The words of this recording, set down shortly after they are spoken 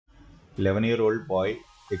11-year-old boy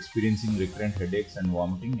experiencing recurrent headaches and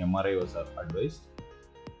vomiting, MRI was advised.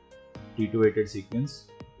 T2 weighted sequence,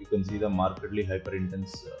 you can see the markedly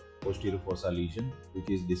hyperintense posterior fossa lesion, which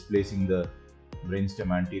is displacing the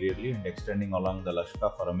brainstem anteriorly and extending along the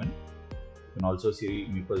Lashka foramen. You can also see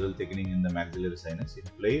mucosal thickening in the maxillary sinus. In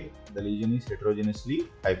FLAIR, the lesion is heterogeneously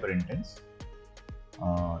hyperintense.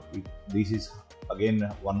 This is again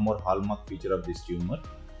one more hallmark feature of this tumor.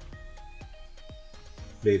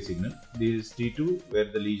 FLAIR signal. This is T2, where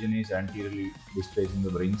the lesion is anteriorly displacing the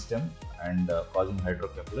brainstem and causing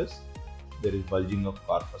hydrocephalus. There is bulging of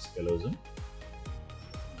corpus callosum.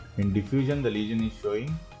 In diffusion, the lesion is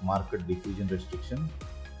showing marked diffusion restriction,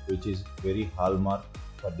 which is very hallmark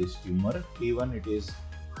for this tumor. T1, it is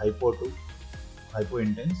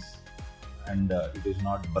hypointense and it is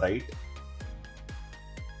not bright.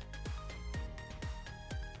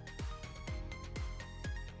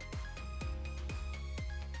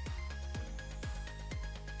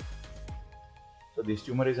 So this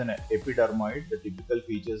tumor is an epidermoid. The typical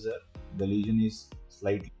features are the lesion is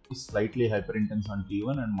slightly hyperintense on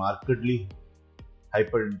T1 and markedly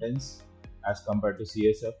hyperintense as compared to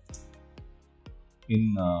CSF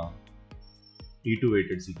in T2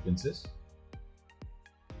 weighted sequences.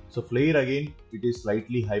 So FLAIR, again, it is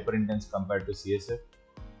slightly hyperintense compared to CSF.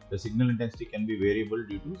 The signal intensity can be variable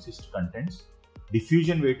due to cyst contents.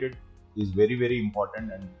 Diffusion weighted is very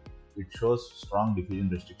important and it shows strong diffusion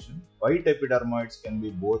restriction. White epidermoids can be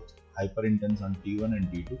both hyperintense on T1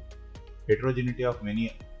 and T2. Heterogeneity of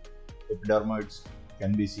many epidermoids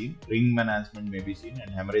can be seen. Ring enhancement may be seen and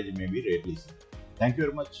hemorrhage may be rarely seen. Thank you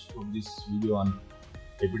very much. Hope this video on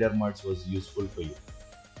epidermoids was useful for you.